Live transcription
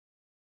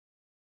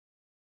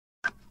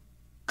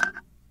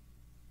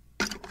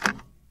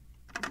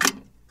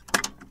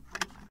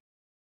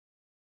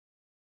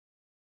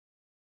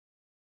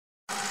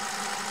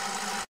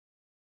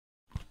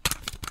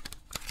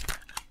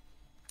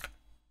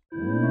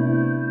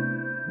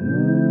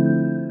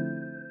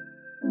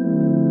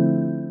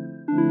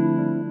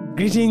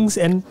Greetings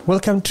and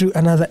welcome to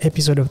another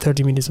episode of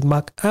 30 Minutes of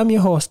Mark. I'm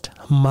your host,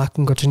 Mark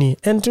Ngotoni,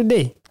 and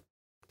today,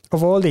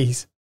 of all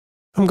days,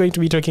 I'm going to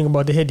be talking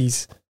about the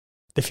Headies,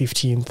 the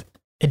 15th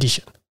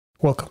edition.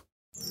 Welcome.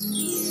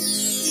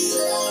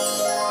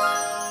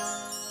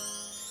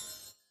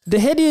 The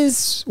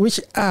Headies,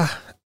 which are,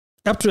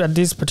 up to at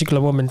this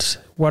particular moment,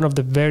 one of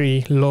the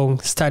very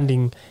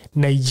long-standing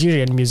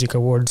Nigerian music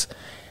awards,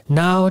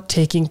 now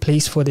taking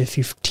place for the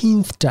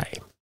 15th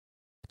time,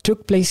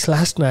 took place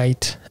last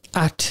night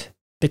at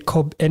the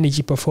Cobb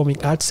Energy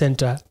Performing Arts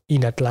Center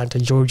in Atlanta,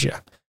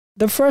 Georgia.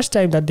 The first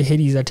time that the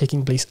Headies are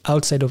taking place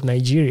outside of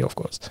Nigeria, of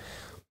course.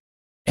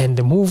 And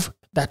the move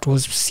that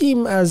was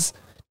seen as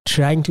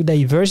trying to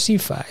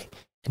diversify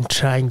and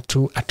trying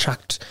to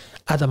attract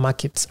other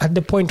markets at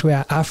the point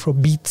where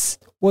Afrobeats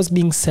was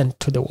being sent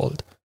to the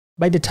world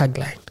by the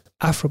tagline,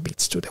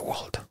 Afrobeats to the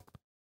world.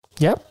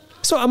 Yeah.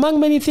 So among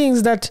many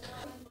things that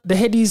the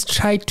Headies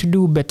tried to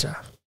do better,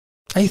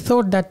 I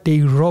thought that they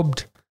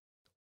robbed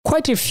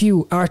quite a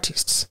few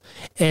artists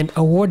and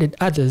awarded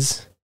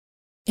others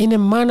in a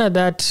manner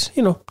that,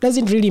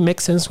 doesn't really make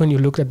sense when you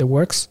look at the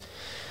works.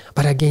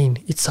 But again,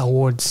 it's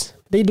awards.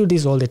 They do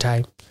this all the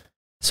time.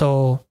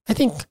 So I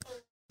think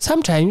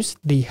sometimes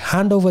they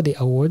hand over the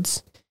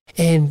awards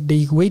and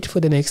they wait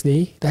for the next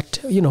day that,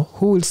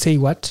 who will say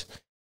what.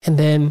 And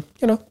then,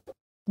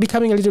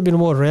 becoming a little bit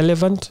more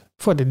relevant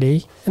for the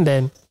day. And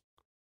then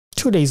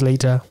 2 days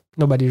later,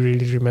 nobody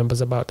really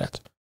remembers about that.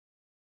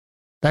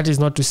 That is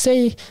not to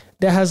say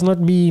there has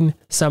not been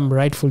some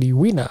rightfully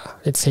winner.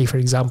 Let's say, for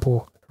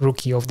example,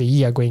 Rookie of the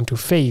Year going to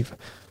Fave.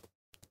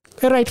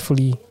 A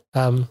rightfully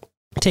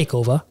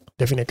takeover,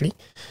 definitely.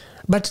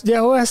 But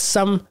there were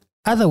some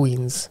other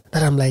wins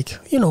that I'm like,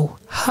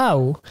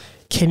 how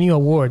can you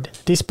award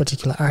this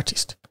particular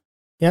artist?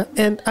 Yeah,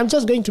 and I'm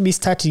just going to be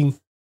starting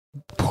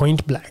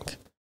point blank.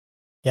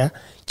 Yeah,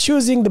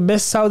 choosing the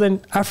best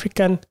Southern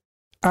African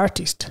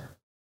artist.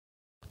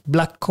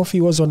 Black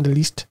Coffee was on the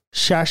list.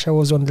 Shasha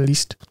was on the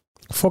list.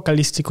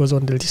 Focalistic was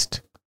on the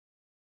list.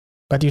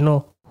 But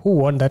who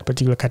won that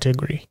particular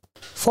category?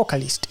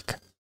 Focalistic.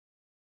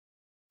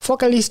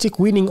 Focalistic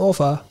winning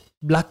over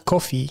Black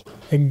Coffee,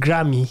 a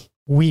Grammy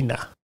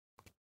winner.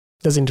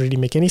 Doesn't really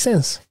make any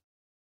sense.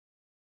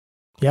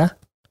 Yeah?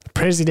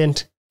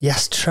 President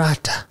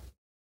Yastrata.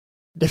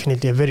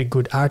 Definitely a very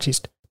good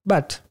artist.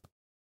 But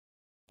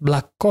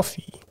Black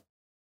Coffee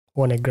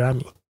won a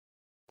Grammy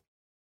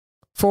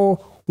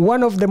for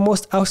one of the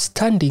most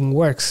outstanding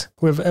works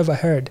we've ever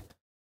heard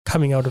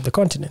coming out of the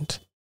continent,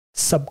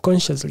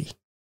 Subconsciously.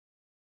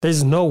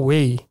 There's no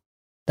way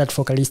that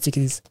Focalistic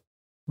is,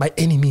 by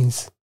any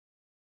means,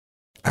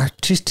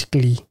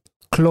 artistically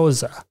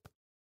closer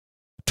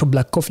to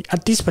Black Coffee,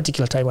 at this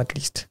particular time at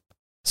least.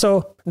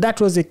 So that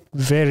was a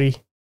very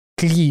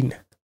clean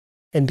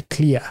and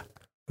clear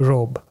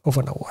robe of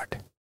an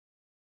award.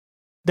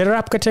 The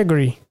rap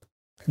category,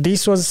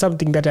 this was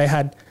something that I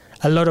had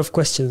a lot of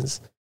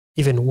questions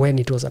even when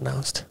it was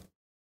announced.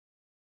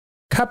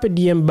 Carpe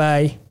Diem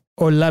by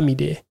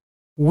Olamide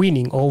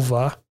winning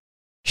over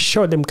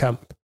Show Them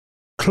Camp,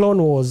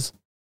 Clone Wars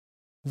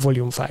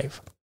Volume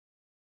 5.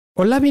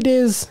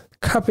 Olamide's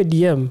Carpe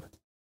Diem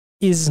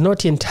is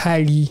not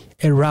entirely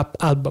a rap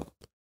album.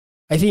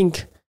 I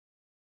think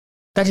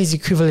that is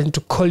equivalent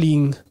to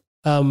calling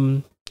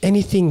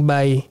anything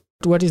by,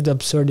 what is the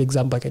absurd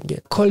example I can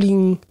get?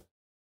 Calling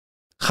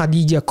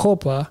Khadija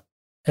Kopa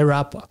a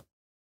rapper.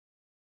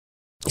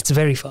 It's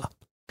very far.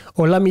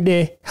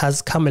 Olamide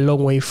has come a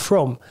long way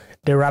from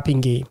the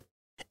rapping game,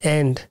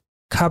 and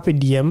Carpe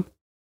Diem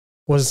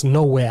was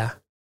nowhere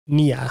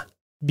near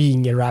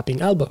being a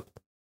rapping album.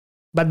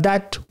 But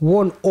that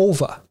won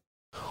over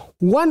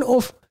one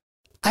of,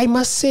 I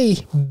must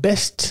say,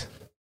 best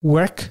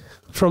work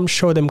from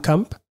Show Them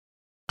Camp,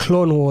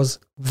 Clone Wars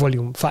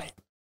Volume 5.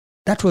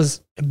 That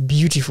was a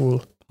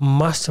beautiful,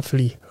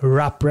 masterfully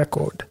rap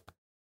record.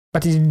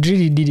 But it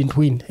really didn't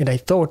win, and I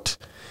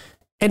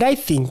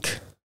think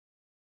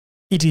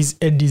it is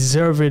a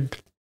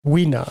deserved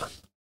winner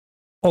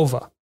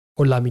over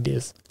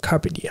Olamide's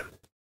Carpe Diem.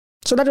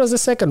 So that was the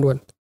second one.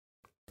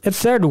 A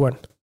third one.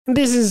 And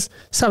this is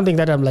something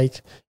that I'm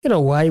like,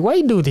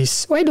 why do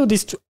this? Why do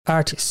this to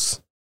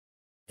artists?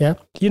 Yeah.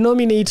 You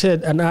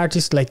nominated an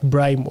artist like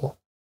Brymo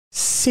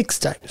 6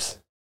 times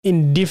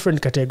in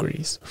different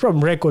categories,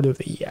 from Record of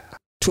the Year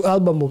to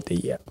Album of the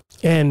Year.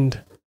 And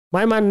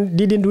my man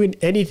didn't win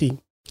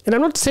anything. And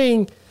I'm not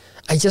saying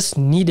I just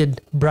needed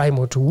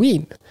Brymo to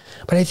win.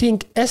 But I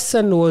think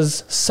Essen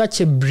was such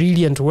a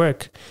brilliant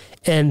work.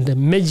 And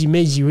Meji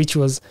Meji, which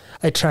was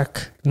a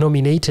track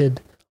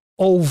nominated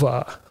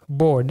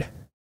overboard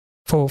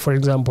for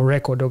example,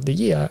 Record of the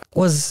Year,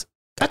 was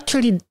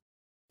actually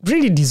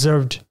really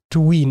deserved to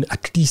win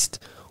at least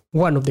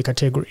one of the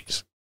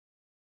categories.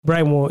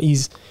 Brymo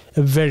is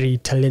a very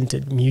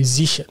talented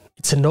musician.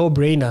 It's a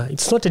no-brainer.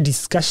 It's not a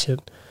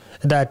discussion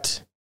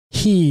that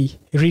he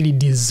really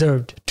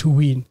deserved to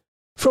win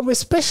from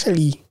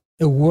especially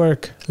a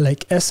work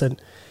like Essen.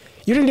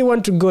 You really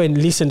want to go and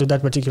listen to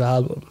that particular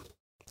album.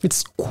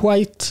 It's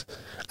quite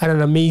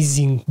an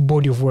amazing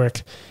body of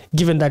work,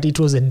 given that it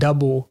was a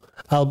double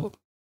album.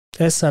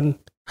 Sun,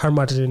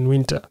 Harmattan in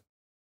Winter.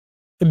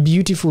 A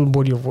beautiful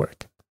body of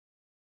work.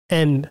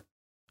 And,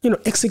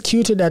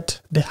 executed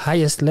at the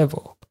highest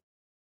level.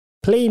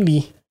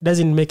 Plainly,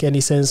 doesn't make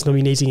any sense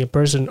nominating a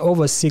person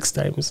over 6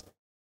 times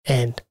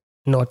and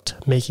not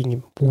making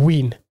him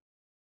win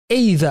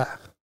either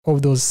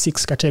of those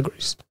 6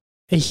 categories.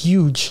 A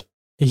huge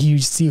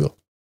seal.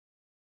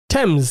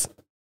 Thames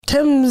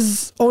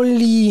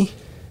only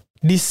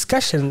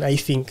discussion, I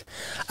think,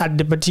 at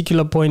this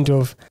particular point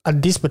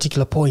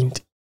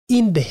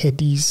in the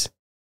Headies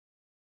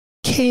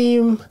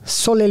came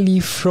solely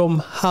from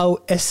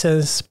how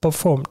Essence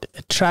performed,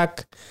 a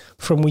track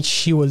from which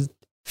she was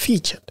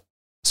featured.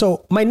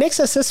 So my next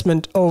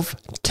assessment of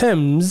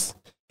Thames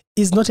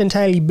is not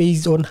entirely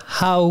based on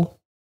how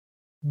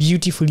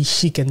beautifully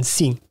she can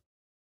sing.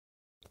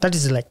 That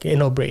is like a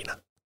no-brainer.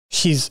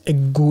 She's a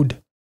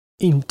good,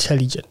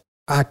 intelligent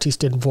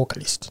artist and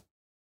vocalist.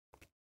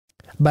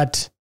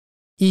 But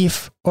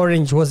if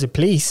Orange Was a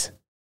Place,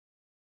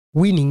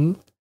 winning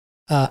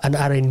an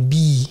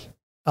R&B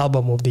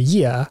album of the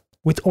year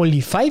with only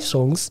 5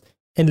 songs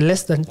and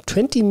less than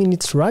 20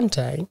 minutes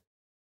runtime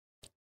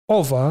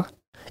over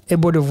a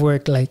body of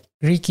work like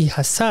Ricky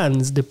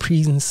Hassan's The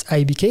Prince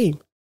I Became,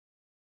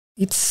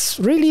 it's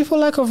really, for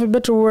lack of a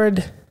better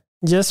word,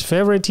 just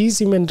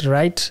favoritism and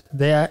right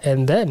there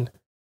and then.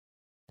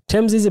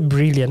 Thames is a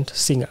brilliant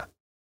singer.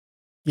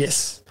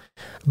 Yes,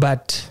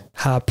 but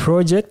her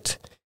project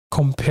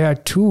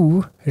compared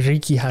to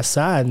Ricky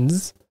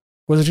Hassan's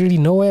was really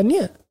nowhere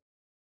near.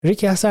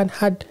 Ricky Hassan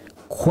had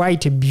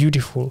quite a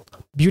beautiful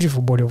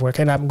body of work.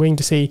 And I'm going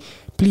to say,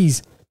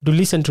 please do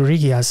listen to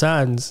Ricky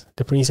Hassan's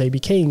The Prince I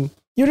Became.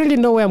 You really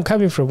know where I'm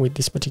coming from with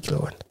this particular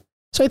one.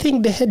 So I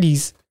think the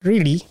Headies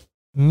really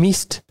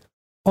missed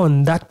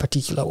on that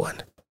particular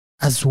one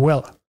as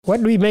well.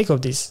 What do we make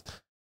of this?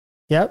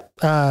 Yeah,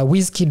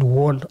 Wizkid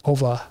won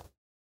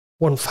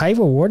 5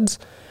 awards.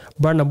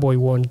 Burna Boy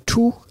won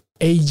 2.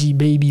 AG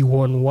Baby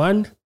won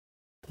 1.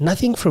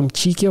 Nothing from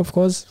Chike, of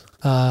course.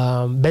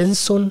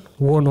 Benson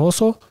won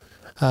also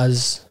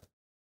as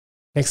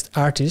next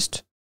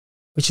artist,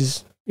 which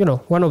is,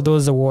 one of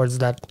those awards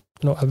that,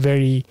 are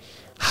very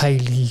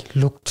highly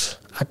looked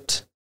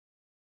at.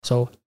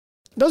 So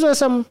those were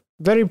some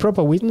very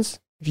proper wins,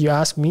 if you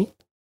ask me.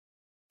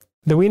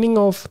 The winning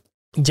of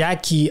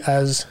Jackie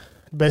as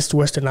Best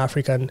Western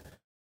African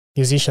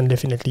Musician,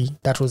 definitely,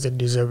 that was a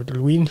deserved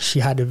win. She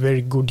had a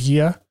very good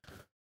year,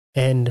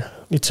 and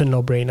it's a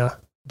no-brainer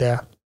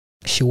there.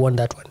 She won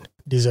that one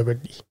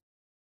deservedly.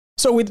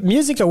 So with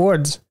music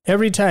awards,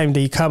 every time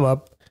they come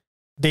up,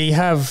 they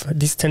have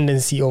this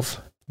tendency of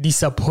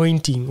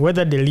disappointing,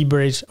 whether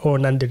deliberate or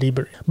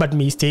non-deliberate. But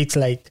mistakes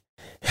like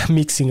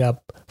mixing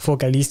up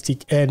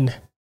Focalistic and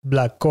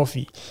Black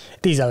Coffee,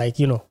 these are like,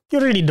 you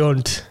really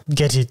don't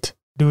get it,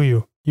 do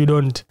you? You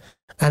don't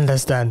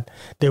understand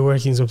the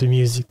workings of the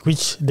music,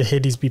 which the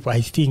Headies people,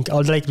 I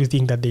would like to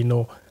think that they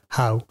know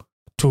how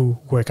to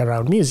work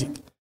around music.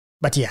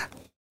 But yeah,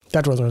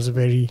 that was a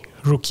very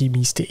rookie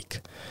mistake.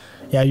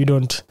 Yeah, you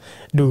don't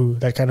do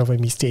that kind of a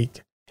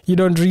mistake. You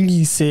don't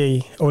really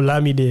say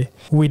Olamide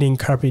winning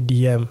Carpe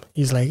Diem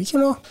is like,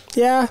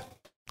 yeah,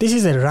 this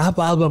is a rap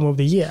album of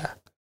the year.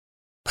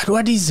 But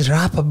what is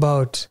rap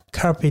about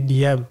Carpe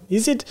Diem?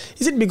 Is it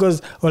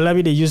because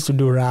Olamide used to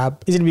do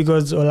rap? Is it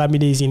because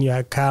Olamide is in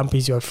your camp,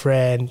 is your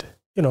friend?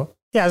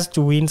 He has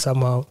to win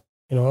somehow,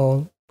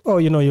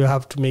 or you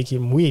have to make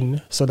him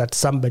win so that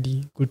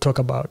somebody could talk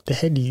about the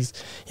Headies.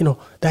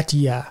 That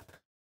year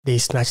they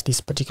snatched this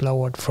particular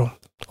award from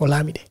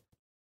Olamide.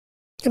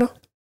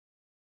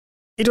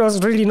 It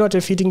was really not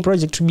a fitting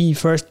project to be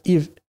first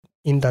if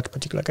in that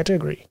particular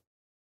category.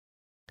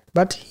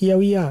 But here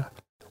we are.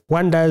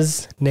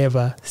 Wonders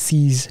never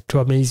cease to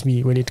amaze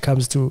me when it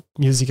comes to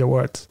music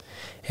awards.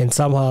 And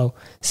somehow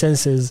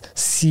senses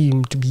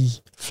seem to be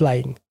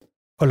flying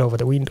all over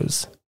the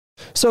windows.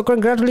 So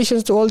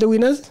congratulations to all the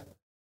winners.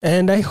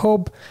 And I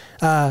hope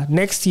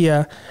next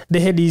year the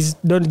Headies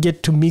don't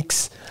get to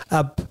mix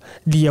up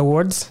the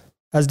awards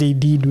as they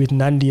did with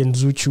Nandi and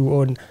Zuchu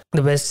on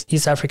the Best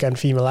East African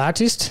Female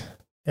Artist.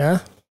 Yeah,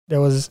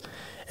 there was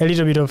a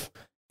little bit of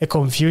a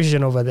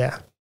confusion over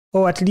there.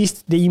 Or at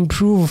least they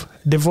improve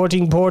the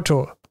voting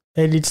portal.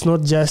 And it's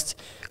not just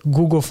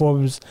Google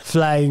Forms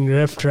flying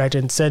left, right,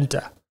 and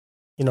center.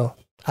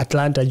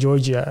 Atlanta,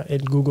 Georgia,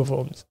 and Google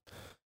Forms.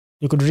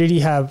 You could really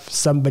have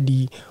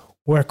somebody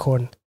work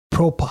on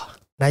proper,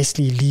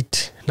 nicely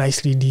lit,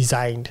 nicely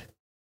designed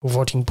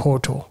voting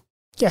portal.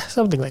 Yeah,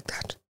 something like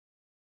that.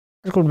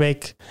 That could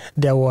make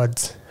the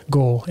awards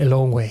go a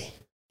long way.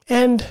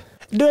 And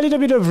do a little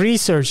bit of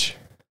research.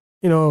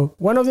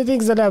 One of the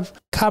things that I've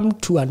come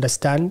to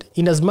understand,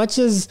 in as much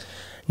as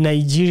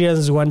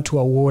Nigerians want to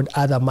award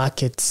other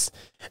markets,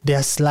 they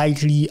are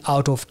slightly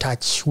out of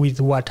touch with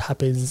what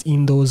happens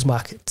in those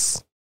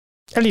markets.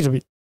 A little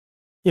bit.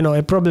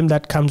 A problem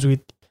that comes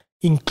with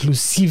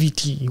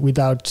inclusivity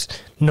without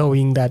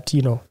knowing that,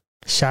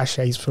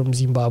 Shasha is from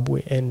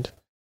Zimbabwe and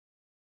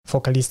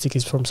vocalistic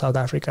is from South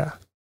Africa.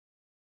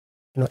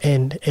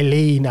 And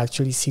Elaine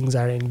actually sings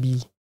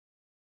R&B.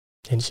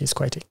 And she's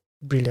quite a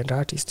brilliant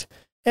artist.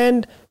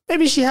 And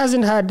maybe she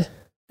hasn't had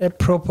a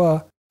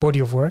proper body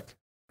of work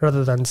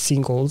rather than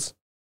singles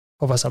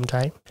over some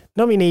time.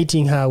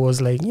 Nominating her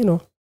was like, in,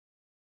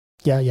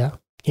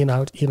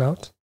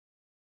 out.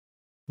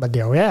 But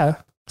there were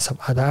some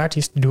other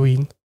artists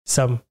doing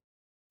some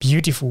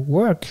beautiful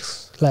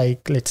works,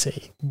 like, let's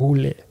say,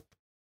 Bule,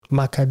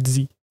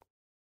 Makadzi.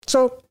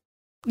 So,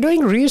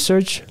 doing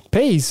research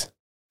pays.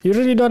 You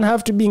really don't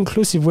have to be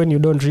inclusive when you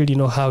don't really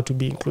know how to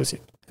be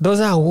inclusive. Those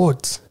are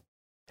awards.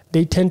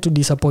 They tend to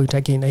disappoint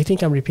again. I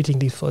think I'm repeating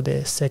this for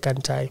the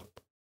second time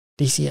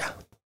this year.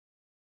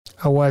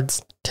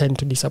 Awards tend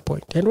to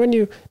disappoint. And when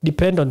you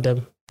depend on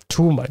them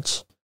too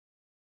much,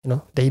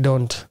 they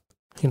don't,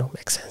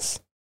 make sense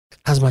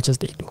as much as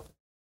they do.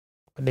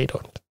 But they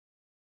don't.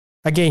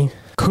 Again,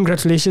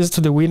 congratulations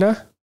to the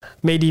winner.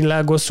 Made in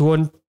Lagos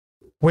won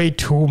way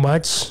too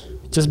much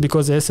just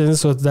because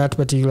Essence was that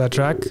particular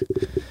track.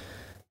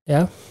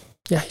 Yeah,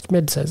 it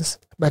made sense.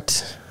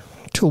 But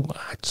too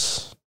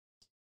much.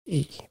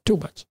 Too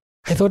much.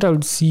 I thought I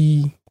would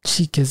see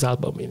Chike's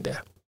album in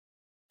there.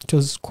 It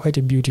was quite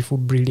a beautiful,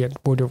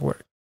 brilliant body of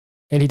work.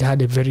 And it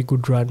had a very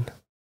good run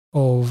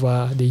of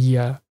the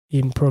year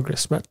in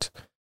progress. But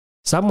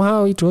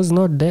somehow it was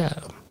not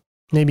there.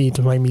 Maybe it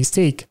was my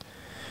mistake.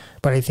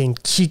 But I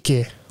think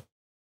Chike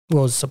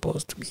was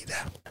supposed to be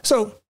there.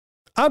 So,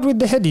 out with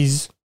the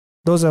Headies.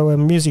 Those are our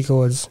music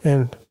awards.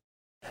 And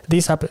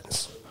this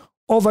happens.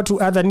 Over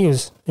to other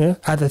news.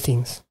 Other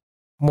things.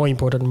 More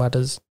important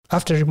matters.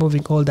 After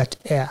removing all that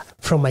air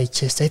from my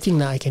chest, I think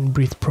now I can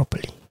breathe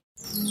properly.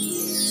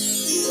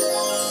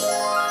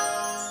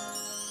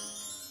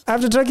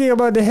 After talking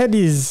about the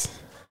Headies,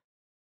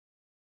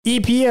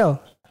 EPL,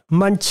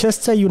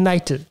 Manchester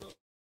United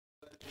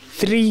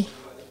 3,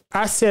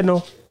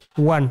 Arsenal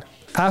 1.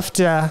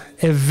 After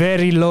a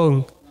very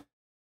long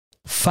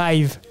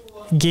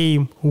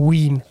 5-game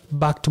win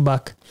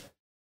back-to-back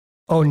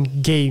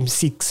on Game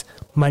 6,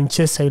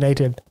 Manchester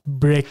United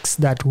breaks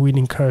that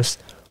winning curse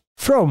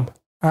from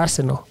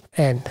Arsenal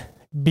and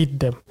beat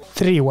them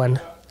 3-1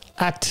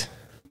 at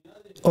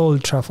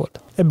Old Trafford.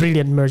 A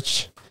brilliant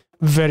match.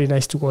 Very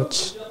nice to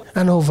watch.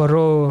 An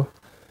overall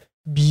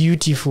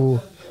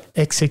beautiful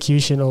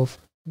execution of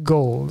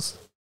goals.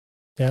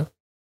 Yeah.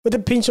 With a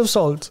pinch of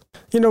salt.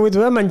 With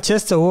where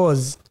Manchester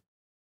was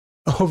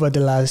over the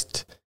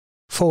last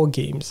 4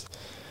 games,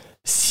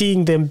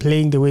 seeing them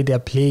playing the way they're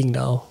playing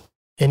now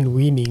and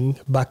winning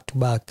back to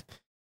back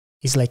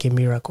is like a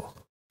miracle.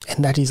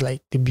 And that is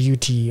like the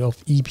beauty of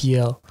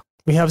EPL.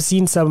 We have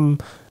seen some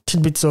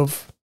tidbits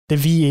of the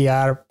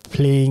VAR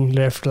playing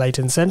left, right,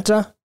 and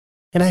center.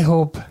 And I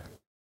hope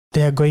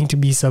there are going to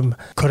be some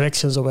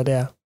corrections over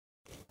there.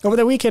 Over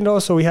the weekend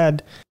also, we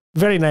had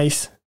very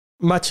nice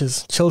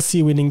matches.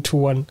 Chelsea winning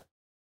 2-1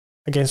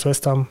 against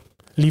West Ham.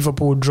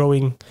 Liverpool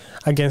drawing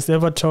against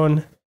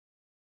Everton.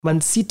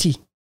 Man City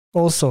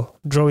also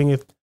drawing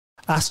with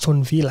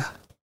Aston Villa.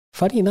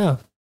 Funny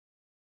enough.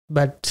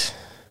 But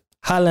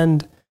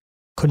Haaland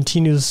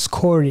continues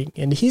scoring.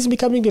 And he's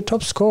becoming the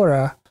top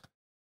scorer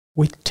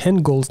with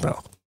 10 goals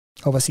now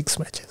over 6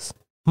 matches.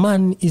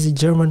 Man is a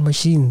German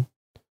machine.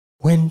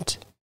 Went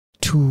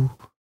to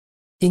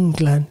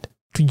England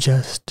to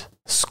just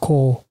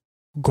score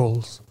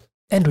goals.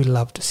 And we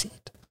love to see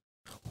it.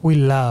 We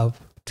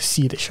love to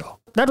see the show.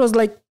 That was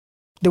like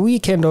the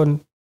weekend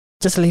on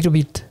just a little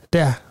bit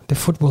there, the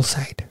football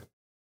side.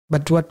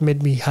 But what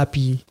made me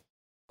happy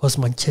was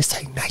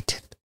Manchester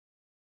United.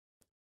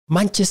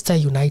 Manchester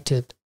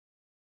United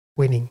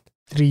winning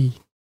 3-1.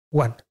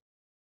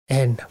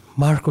 And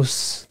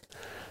Marcus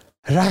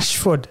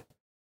Rashford,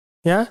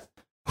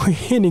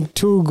 winning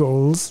 2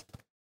 goals.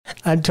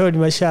 Anthony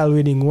Martial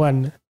winning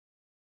 1.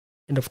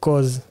 And of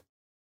course,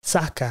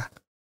 Saka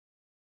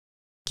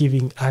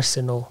giving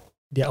Arsenal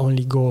their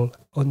only goal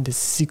on the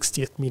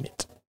 60th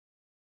minute.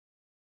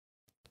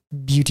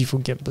 Beautiful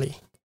gameplay.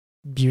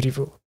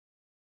 Beautiful.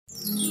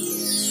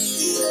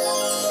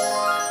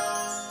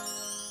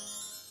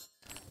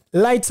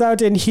 Lights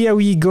out and here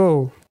we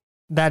go.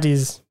 That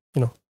is,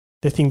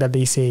 the thing that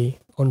they say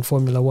on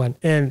Formula 1.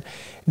 And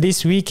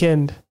this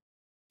weekend,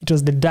 it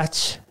was the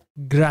Dutch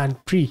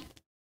Grand Prix,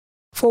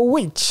 for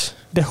which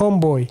the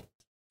homeboy,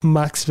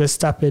 Max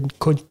Verstappen,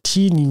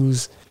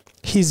 continues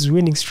his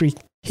winning streak.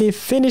 He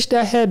finished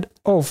ahead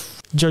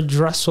of George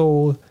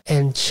Russell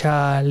and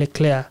Charles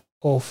Leclerc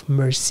of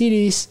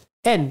Mercedes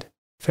and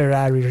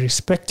Ferrari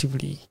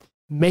respectively,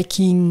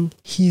 making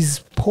his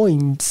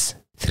points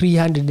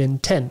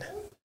 310.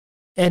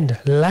 And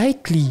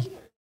likely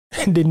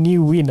the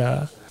new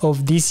winner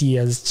of this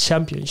year's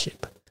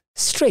championship.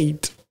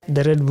 Straight,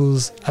 the Red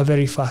Bulls are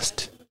very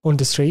fast on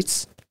the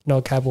straights.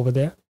 No cap over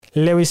there.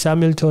 Lewis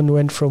Hamilton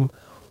went from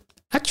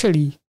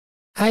actually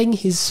eyeing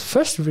his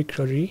first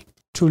victory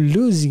to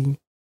losing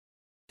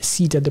a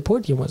seat at the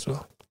podium as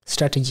well.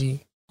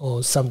 Strategy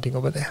or something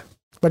over there.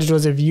 But it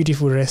was a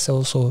beautiful race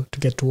also to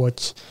get to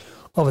watch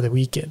over the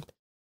weekend.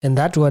 And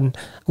that one,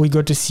 we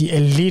got to see a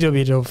little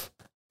bit of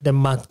the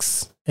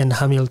Max and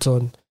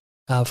Hamilton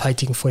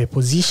fighting for a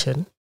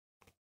position,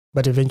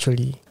 but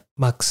eventually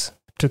Max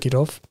took it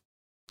off.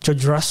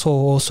 George Russell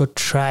also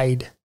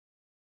tried,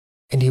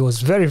 and he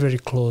was very, very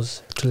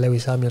close to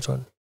Lewis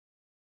Hamilton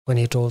when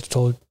he told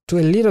to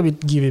a little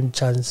bit give him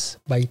chance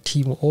by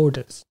team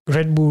orders.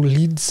 Red Bull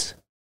leads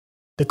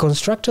the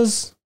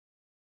constructors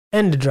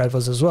and the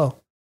drivers as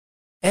well.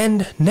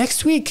 And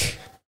next week,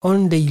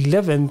 on the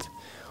 11th,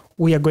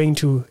 we are going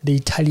to the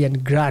Italian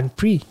Grand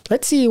Prix.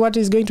 Let's see what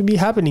is going to be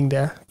happening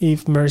there,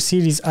 if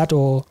Mercedes at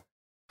all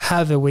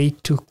have a way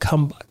to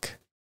come back.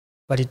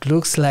 But it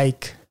looks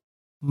like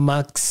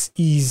Max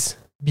is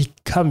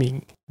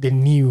becoming the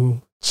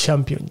new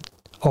champion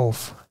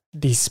of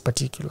this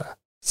particular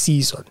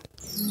season.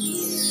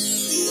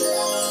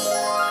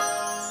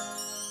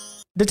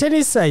 The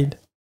tennis side,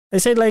 I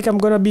said like I'm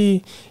going to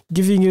be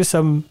giving you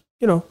some,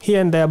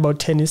 here and there about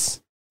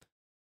tennis.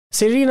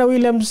 Serena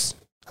Williams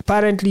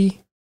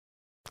apparently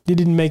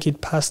didn't make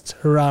it past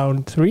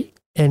round 3,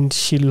 and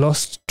she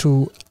lost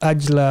to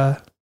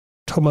Ajla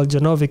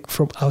Tomaljanovic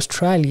from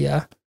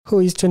Australia, who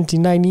is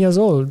 29 years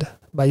old,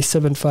 by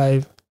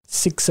 7-5,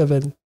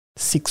 6-7,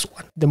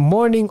 6-1. The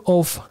morning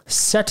of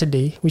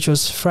Saturday, which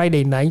was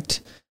Friday night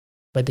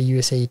by the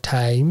USA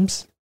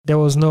Times, there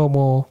was no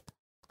more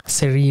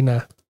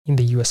Serena in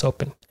the US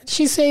Open.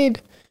 She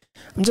said,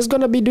 I'm just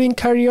going to be doing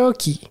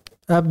karaoke.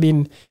 I've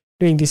been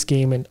doing this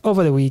game, and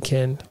over the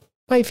weekend,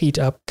 my feet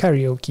up,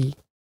 karaoke,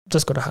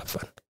 just going to have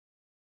fun.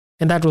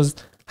 And that was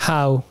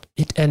how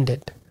it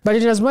ended. But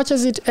in as much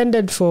as it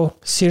ended for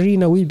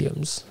Serena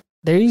Williams,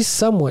 there is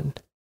someone,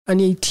 an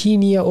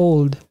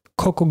 18-year-old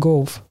Coco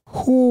Gauff,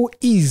 who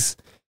is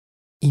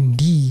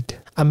indeed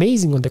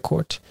amazing on the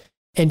court.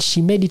 And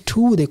she made it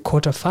to the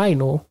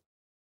quarterfinal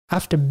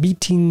after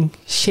beating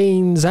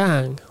Shane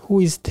Zhang, who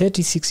is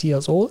 36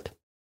 years old,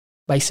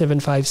 by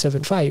 7-5,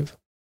 7-5.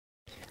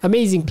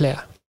 Amazing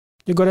player.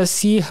 You got to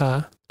see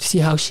her to see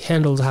how she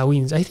handles her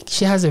wins. I think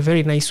she has a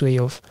very nice way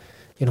of,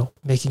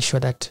 making sure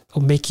that,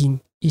 or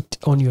making it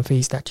on your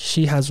face that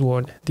she has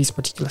won this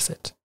particular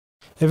set.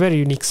 A very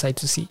unique sight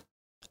to see.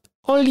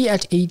 Only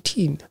at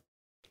 18,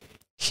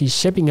 she's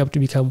shaping up to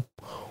become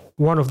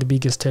one of the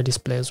biggest tennis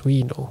players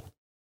we know.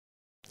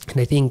 And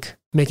I think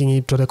making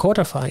it to the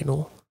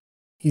quarterfinal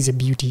is a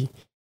beauty.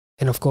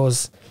 And of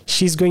course,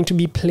 she's going to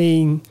be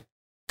playing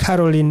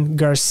Caroline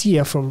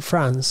Garcia from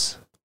France,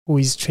 who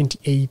is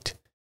 28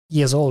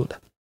 years old,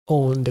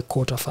 on the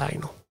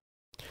quarterfinal.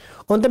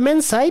 On the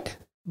men's side,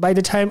 by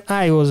the time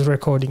I was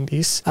recording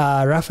this,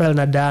 Rafael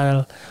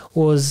Nadal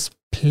was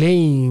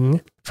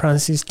playing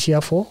Francis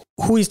Tiafoe,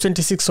 who is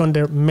 26 on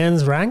the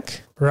men's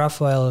rank.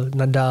 Rafael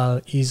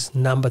Nadal is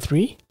number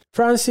 3.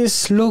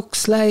 Francis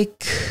looks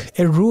like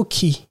a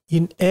rookie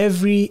in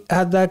every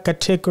other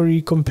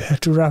category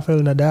compared to Rafael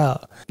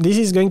Nadal. This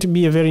is going to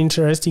be a very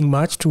interesting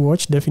match to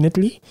watch,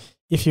 definitely,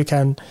 if you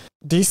can.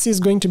 This is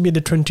going to be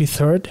the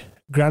 23rd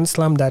Grand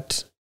Slam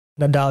that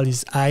Nadal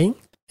is eyeing,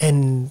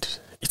 and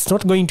it's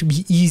not going to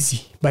be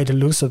easy by the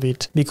looks of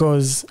it,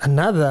 because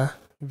another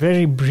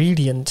very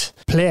brilliant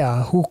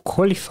player who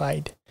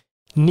qualified,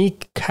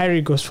 Nick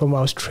Kyrgios from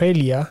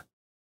Australia,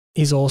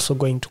 is also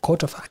going to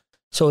quarterfinal.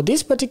 So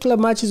this particular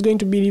match is going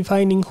to be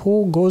defining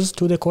who goes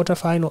to the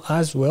quarterfinal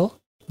as well.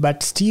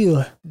 But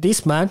still,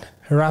 this man,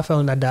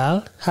 Rafael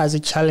Nadal, has a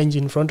challenge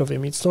in front of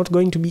him. It's not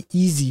going to be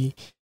easy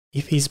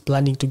if he's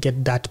planning to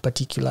get that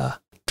particular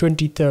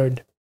 23rd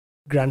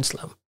Grand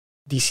Slam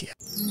this year.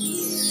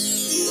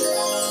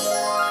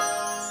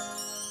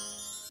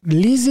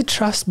 Liz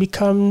Truss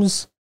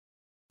becomes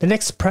the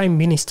next Prime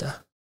Minister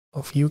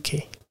of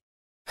UK.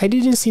 I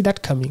didn't see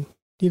that coming,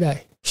 did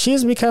I?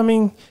 She's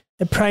becoming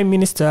a Prime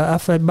Minister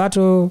after a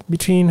battle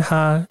between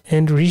her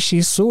and Rishi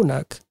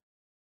Sunak.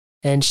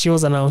 And she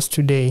was announced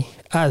today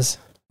as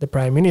the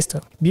Prime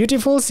Minister.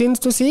 Beautiful scenes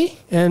to see.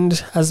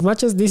 And as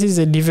much as this is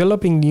a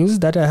developing news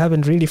that I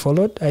haven't really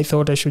followed, I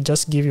thought I should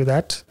just give you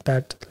that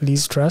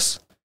Liz Truss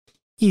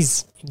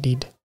is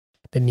indeed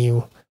the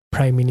new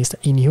Prime Minister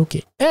in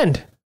UK.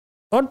 And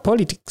on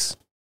politics,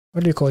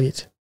 what do you call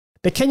it?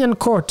 The Kenyan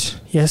court,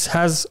 yes,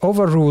 has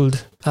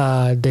overruled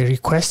the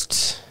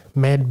request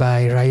made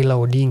by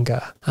Raila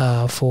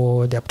Odinga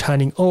for the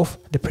upturning of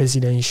the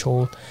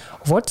presidential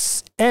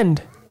votes.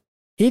 And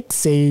it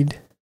said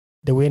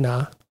the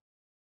winner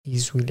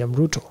is William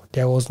Ruto.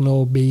 There was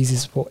no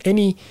basis for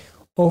any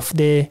of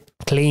the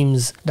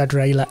claims that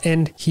Raila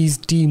and his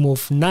team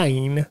of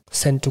 9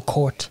 sent to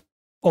court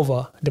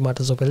over the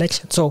matters of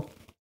election. So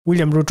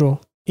William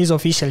Ruto is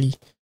officially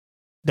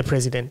the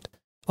president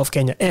of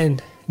Kenya,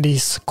 and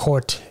this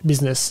court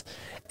business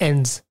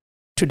ends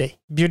today.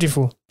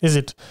 Beautiful, is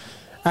it?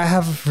 I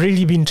have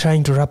really been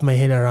trying to wrap my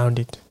head around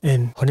it.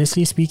 And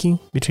honestly speaking,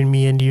 between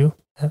me and you,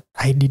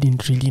 I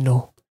didn't really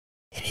know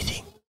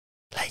anything.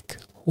 Like,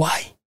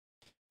 why?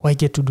 Why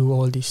get to do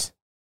all this?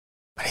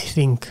 But I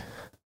think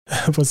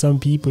for some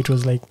people, it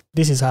was like,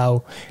 this is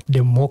how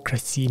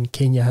democracy in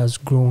Kenya has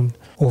grown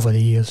over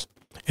the years.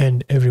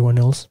 And everyone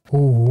else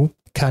who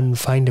can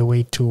find a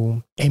way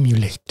to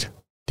emulate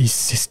this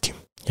system.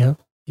 Yeah.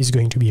 is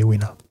going to be a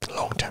winner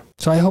long term.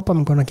 So I hope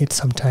I'm going to get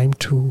some time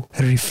to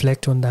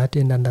reflect on that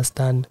and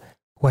understand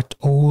what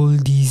all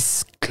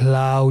these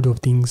cloud of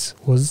things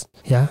was,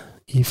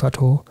 if at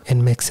all,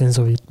 and make sense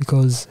of it,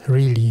 because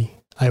really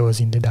I was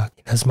in the dark.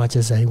 As much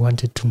as I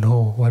wanted to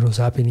know what was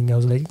happening, I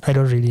was like, I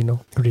don't really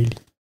know, really.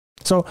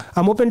 So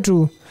I'm open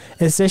to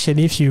a session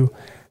if you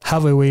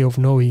have a way of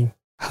knowing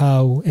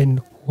how and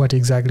what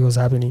exactly was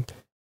happening.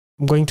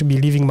 I'm going to be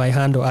leaving my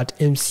handle at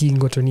MC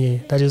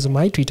Ngotonye. That is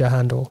my Twitter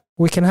handle.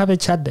 We can have a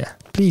chat there.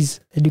 Please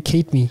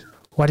educate me.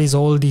 What is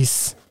all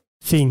this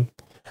thing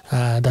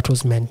that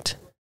was meant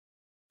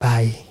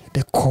by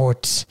the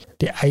court,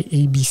 the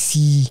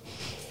IABC,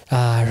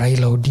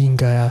 Raila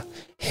Odinga,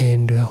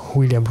 and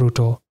William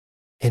Ruto,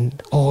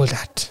 and all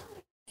that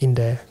in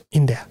there.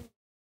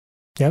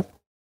 Yeah.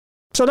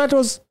 So that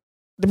was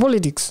the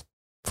politics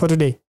for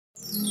today.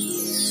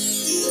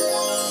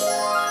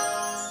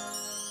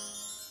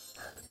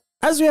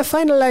 As we are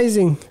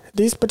finalizing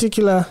this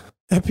particular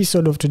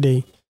episode of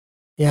today,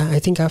 I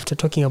think after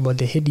talking about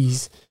the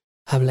Headies,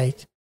 I'm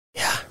like,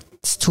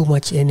 it's too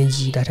much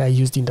energy that I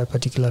used in that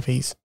particular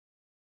phase.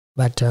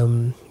 But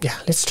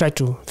let's try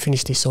to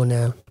finish this on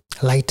a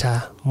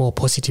lighter, more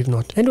positive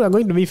note. And we are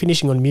going to be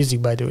finishing on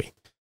music, by the way.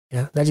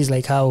 Yeah, that is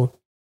like how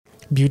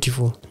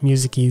beautiful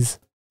music is,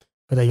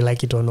 whether you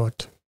like it or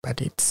not.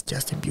 But it's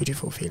just a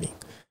beautiful feeling.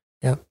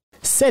 Yeah.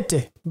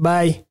 Sete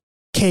by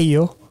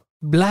Ko,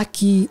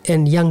 Blackie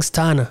and Young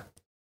Stunner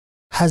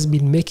has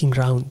been making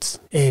rounds,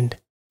 and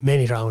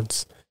many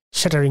rounds,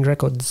 shattering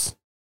records,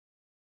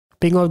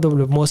 being one of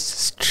the most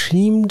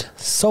streamed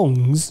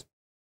songs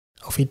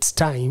of its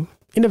time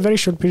in a very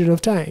short period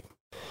of time.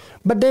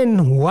 But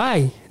then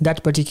why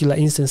that particular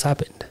instance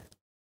happened?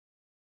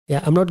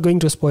 I'm not going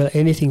to spoil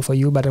anything for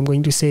you, but I'm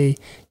going to say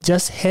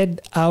just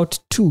head out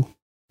to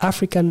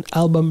African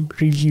Album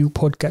Review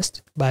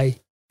Podcast by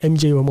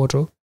MJ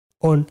Wamoto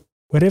on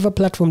whatever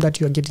platform that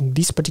you are getting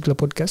this particular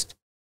podcast,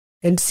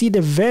 and see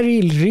the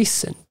very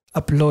recent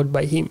upload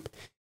by him.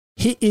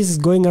 He is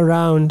going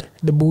around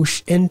the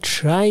bush and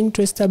trying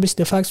to establish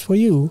the facts for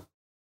you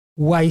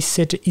why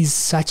Sete is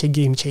such a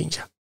game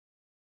changer.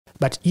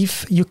 But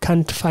if you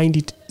can't find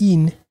it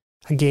in,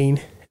 again,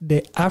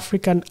 the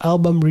African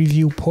Album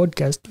Review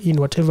Podcast in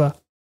whatever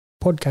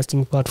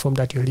podcasting platform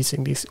that you're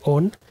listening this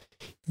on,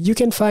 you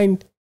can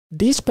find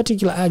this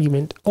particular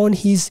argument on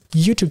his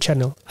YouTube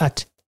channel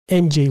at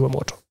MJ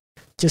Wamoto.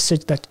 Just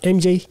search that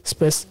MJ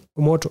space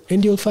Wamoto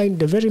and you'll find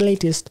the very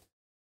latest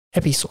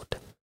episode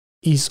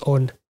is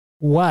on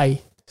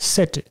why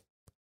Sete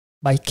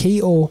by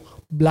Ko,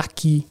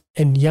 Blackie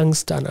and Young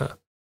Stunner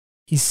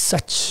is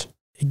such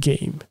a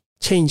game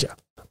changer.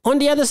 On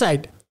the other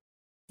side,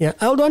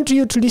 I would want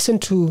you to listen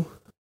to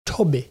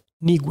Tobe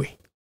Nwigwe.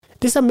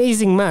 This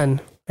amazing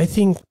man, I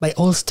think by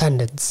all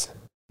standards,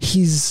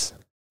 his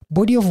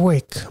body of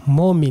work,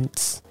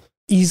 moments,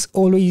 is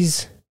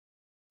always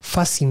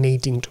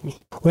fascinating to me.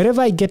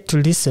 Wherever I get to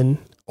listen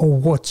or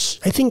watch,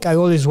 I think I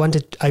always want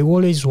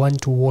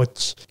to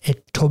watch a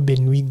Tobe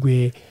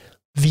Nwigwe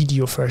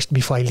video first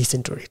before I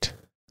listen to it.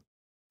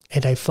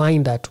 And I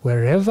find that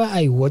wherever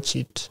I watch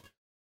it,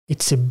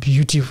 it's a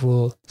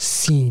beautiful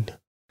scene.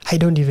 I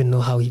don't even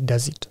know how he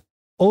does it.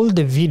 All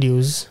the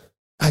videos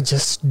are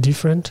just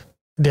different.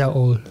 They are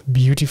all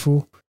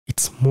beautiful.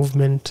 It's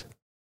movement.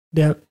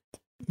 They're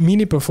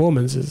mini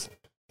performances,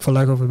 for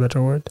lack of a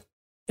better word.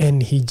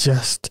 And he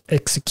just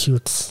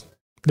executes.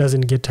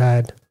 Doesn't get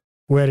tired.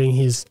 Wearing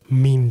his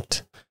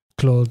mint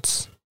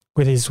clothes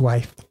with his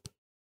wife.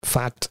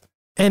 Fat.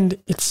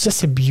 And it's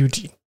just a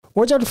beauty.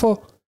 Watch out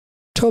for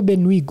Tobe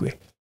Nwigwe.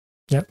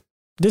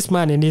 This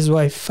man and his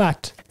wife,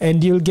 Fat.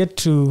 And you'll get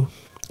to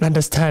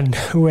understand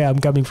where I'm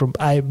coming from.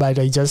 But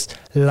I just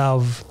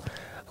love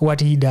what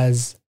he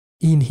does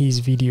in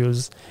his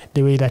videos.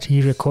 The way that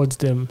he records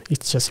them,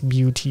 it's just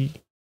beauty.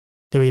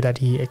 The way that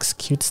he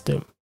executes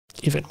them,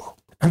 even more.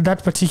 At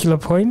that particular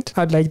point,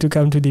 I'd like to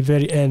come to the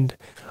very end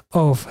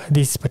of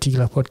this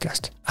particular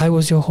podcast. I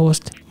was your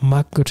host,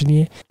 Mark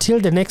Ngotonye. Till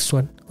the next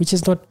one, which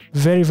is not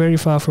very, very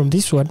far from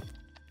this one,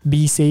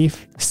 be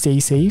safe, stay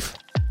safe.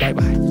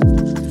 Bye-bye.